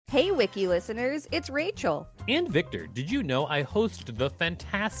Hey, Wiki listeners, it's Rachel. And Victor, did you know I host the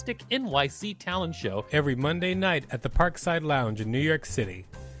fantastic NYC Talent Show every Monday night at the Parkside Lounge in New York City?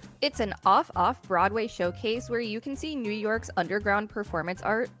 It's an off-Broadway showcase where you can see New York's underground performance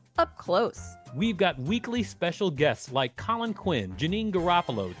art up close. We've got weekly special guests like Colin Quinn, Janine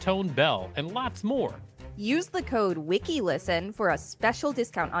Garofalo, Tone Bell, and lots more. Use the code WIKILISTEN for a special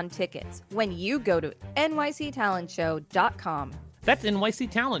discount on tickets when you go to nyctalentshow.com. That's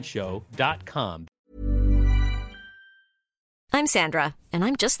nyctalentshow.com. I'm Sandra, and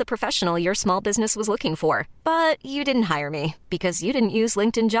I'm just the professional your small business was looking for. But you didn't hire me because you didn't use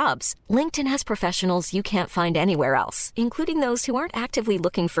LinkedIn Jobs. LinkedIn has professionals you can't find anywhere else, including those who aren't actively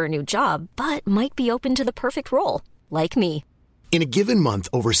looking for a new job, but might be open to the perfect role, like me. In a given month,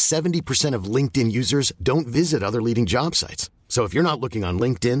 over 70% of LinkedIn users don't visit other leading job sites. So if you're not looking on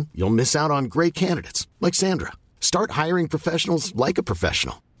LinkedIn, you'll miss out on great candidates like Sandra. Start hiring professionals like a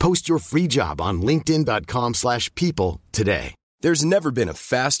professional. Post your free job on linkedin.com/people today. There's never been a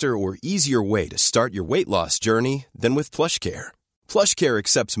faster or easier way to start your weight loss journey than with PlushCare. PlushCare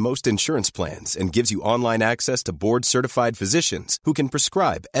accepts most insurance plans and gives you online access to board-certified physicians who can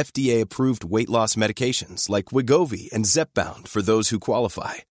prescribe FDA-approved weight loss medications like Wegovy and Zepbound for those who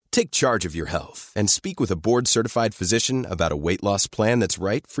qualify. Take charge of your health and speak with a board-certified physician about a weight loss plan that's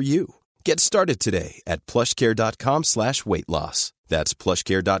right for you. Get started today at plushcare.com/weight loss. That's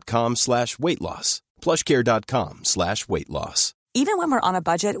plushcare.com/weight loss. plushcare.com/weight loss. Even when we're on a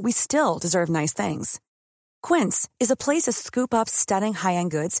budget, we still deserve nice things. Quince is a place to scoop up stunning high-end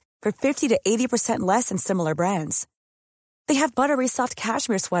goods for 50 to 80% less than similar brands. They have buttery soft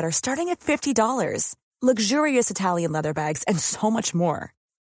cashmere sweaters starting at $50, luxurious Italian leather bags, and so much more.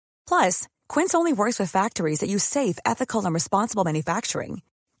 Plus, Quince only works with factories that use safe, ethical, and responsible manufacturing.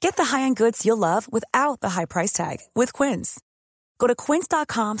 Get the high-end goods you'll love without the high price tag with Quince. Go to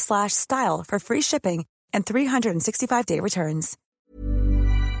quince.com/style for free shipping and 365-day returns.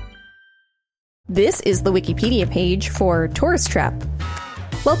 This is the Wikipedia page for Tourist Trap.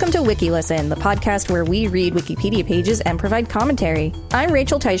 Welcome to WikiListen, the podcast where we read Wikipedia pages and provide commentary. I'm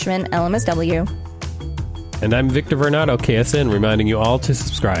Rachel Teichman, LMSW. And I'm Victor Vernado, KSN, reminding you all to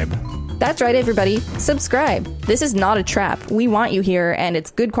subscribe. That's right, everybody. Subscribe. This is not a trap. We want you here, and it's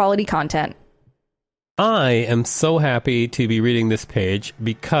good quality content. I am so happy to be reading this page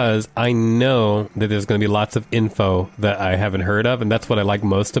because I know that there's going to be lots of info that I haven't heard of, and that's what I like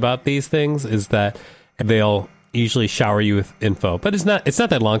most about these things, is that they'll usually shower you with info. But it's not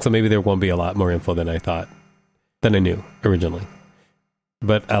that long, so maybe there won't be a lot more info than I knew originally.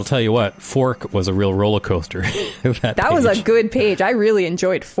 But I'll tell you what, Fork was a real roller coaster. That was a good page. I really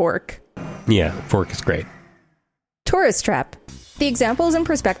enjoyed Fork. Yeah, Fork is great. Tourist Trap. The examples and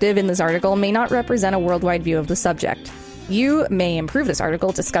perspective in this article may not represent a worldwide view of the subject. You may improve this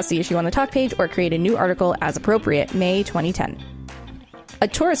article, discuss the issue on the talk page, or create a new article as appropriate. May 2010. A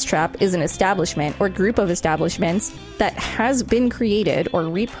tourist trap is an establishment or group of establishments that has been created or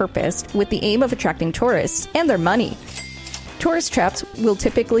repurposed with the aim of attracting tourists and their money. Tourist traps will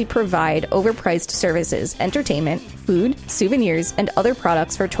typically provide overpriced services, entertainment, food, souvenirs, and other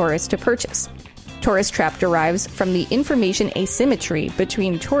products for tourists to purchase. Tourist trap derives from the information asymmetry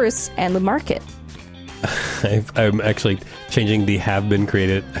between tourists and the market. I'm actually changing the has been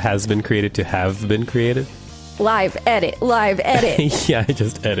created to have been created. Live edit. Yeah, I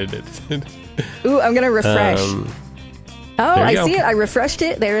just edited it. Ooh, I'm going to refresh. I see it. I refreshed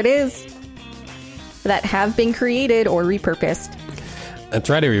it. There it is. That have been created or repurposed. That's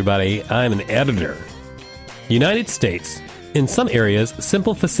right, everybody. I'm an editor. United States. In some areas,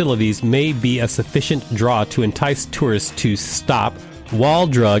 simple facilities may be a sufficient draw to entice tourists to stop. Wall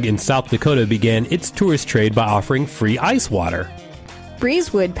Drug in South Dakota began its tourist trade by offering free ice water.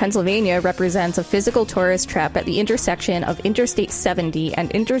 Breezewood, Pennsylvania represents a physical tourist trap at the intersection of Interstate 70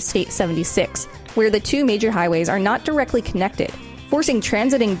 and Interstate 76, where the two major highways are not directly connected, forcing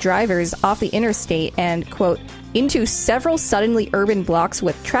transiting drivers off the interstate and, quote, into several suddenly urban blocks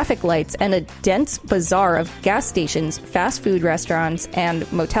with traffic lights and a dense bazaar of gas stations, fast food restaurants,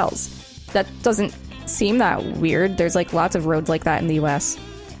 and motels. That doesn't seem that weird. There's like lots of roads like that in the U.S.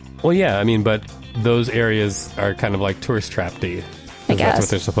 Well, yeah, I mean, but those areas are kind of like tourist trap-y. I guess. That's what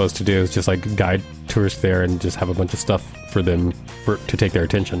they're supposed to do, is just like guide tourists there and just have a bunch of stuff for them to take their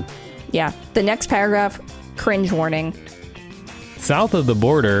attention. Yeah. The next paragraph, cringe warning. South of the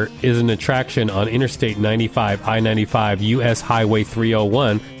border is an attraction on Interstate 95, I-95, U.S. Highway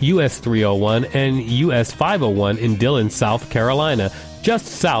 301, U.S. 301, and U.S. 501 in Dillon, South Carolina, just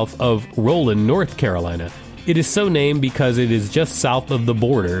south of Roland, North Carolina. It is so named because it is just south of the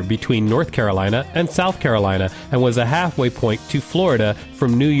border between North Carolina and South Carolina and was a halfway point to Florida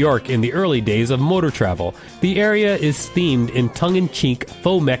from New York in the early days of motor travel. The area is themed in tongue-in-cheek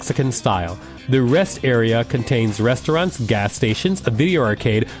faux Mexican style. The rest area contains restaurants, gas stations, a video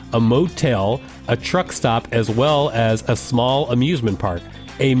arcade, a motel, a truck stop, as well as a small amusement park,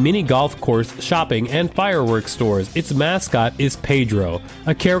 a mini golf course, shopping, and fireworks stores. Its mascot is Pedro,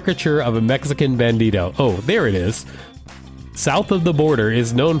 a caricature of a Mexican bandito. Oh, there it is. South of the Border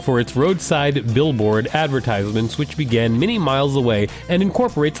is known for its roadside billboard advertisements, which began many miles away and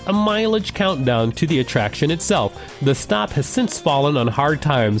incorporates a mileage countdown to the attraction itself. The stop has since fallen on hard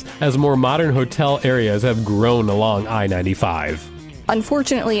times as more modern hotel areas have grown along I-95.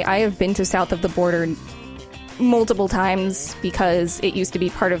 Unfortunately, I have been to South of the Border multiple times because it used to be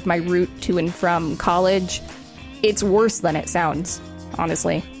part of my route to and from college. It's worse than it sounds,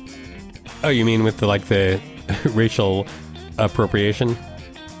 honestly. Oh, you mean with the racial appropriation?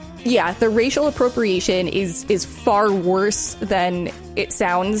 Yeah, the racial appropriation is far worse than it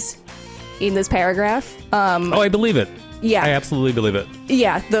sounds in this paragraph. I believe it. Yeah. I absolutely believe it.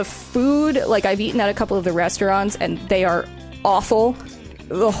 Yeah, the food, I've eaten at a couple of the restaurants, and they are awful.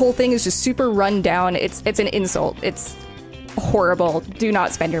 The whole thing is just super run down. It's an insult. It's horrible. Do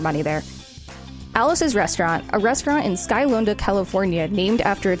not spend your money there. Alice's Restaurant, a restaurant in Skylonda, California, named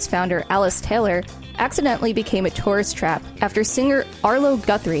after its founder, Alice Taylor, accidentally became a tourist trap after singer Arlo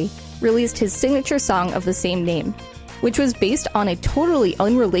Guthrie released his signature song of the same name, which was based on a totally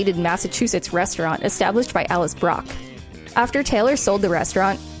unrelated Massachusetts restaurant established by Alice Brock. After Taylor sold the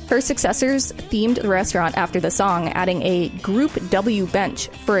restaurant, her successors themed the restaurant after the song, adding a Group W bench,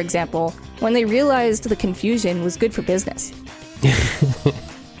 for example, when they realized the confusion was good for business.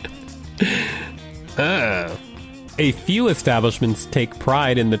 A few establishments take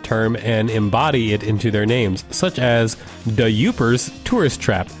pride in the term and embody it into their names, such as Da Yoopers Tourist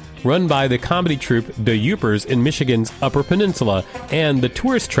Trap, run by the comedy troupe Da Yoopers in Michigan's Upper Peninsula, and the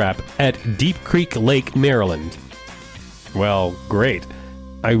Tourist Trap at Deep Creek Lake, Maryland. Well, great.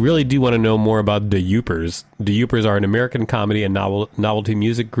 I really do want to know more about Da Yoopers. Da Yoopers are an American comedy and novelty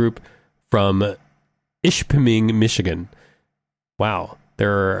music group from Ishpeming, Michigan. Wow.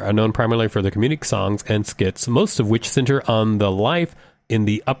 They're known primarily for their comedic songs and skits, most of which center on the life in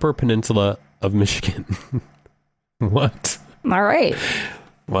the Upper Peninsula of Michigan. What? All right.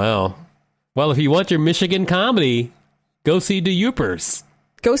 Wow. Well, if you want your Michigan comedy, go see Da Yoopers.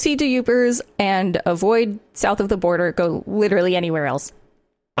 Go see Da Yoopers and avoid South of the Border. Go literally anywhere else.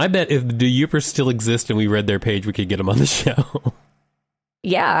 I bet if Da Yoopers still exist and we read their page, we could get them on the show.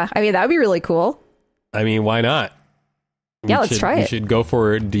 Yeah, I mean, that would be really cool. I mean, why not? Let's try it. We should go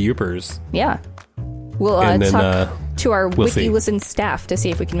for Da Yoopers. Yeah. We'll talk to our WikiListen staff to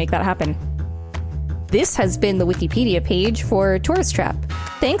see if we can make that happen. This has been the Wikipedia page for Tourist Trap.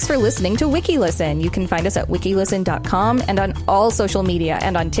 Thanks for listening to WikiListen. You can find us at wikilisten.com and on all social media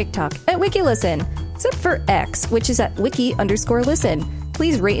and on TikTok at WikiListen, except for X, which is at wiki_listen.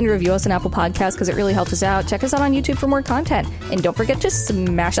 Please rate and review us on Apple Podcasts because it really helps us out. Check us out on YouTube for more content. And don't forget to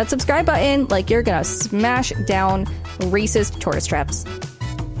smash that subscribe button like you're going to smash down racist tourist traps.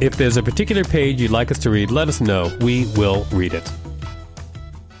 If there's a particular page you'd like us to read, let us know. We will read it.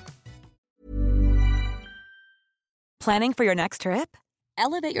 Planning for your next trip?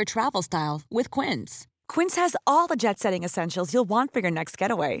 Elevate your travel style with Quince. Quince has all the jet-setting essentials you'll want for your next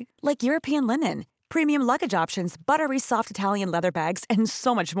getaway, like European linen, premium luggage options, buttery soft Italian leather bags, and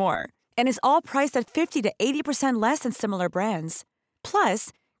so much more. And is all priced at 50 to 80% less than similar brands.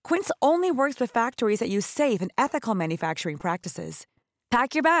 Plus, Quince only works with factories that use safe and ethical manufacturing practices.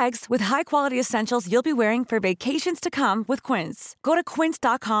 Pack your bags with high-quality essentials you'll be wearing for vacations to come with Quince. Go to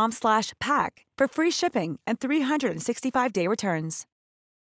quince.com/pack for free shipping and 365-day returns.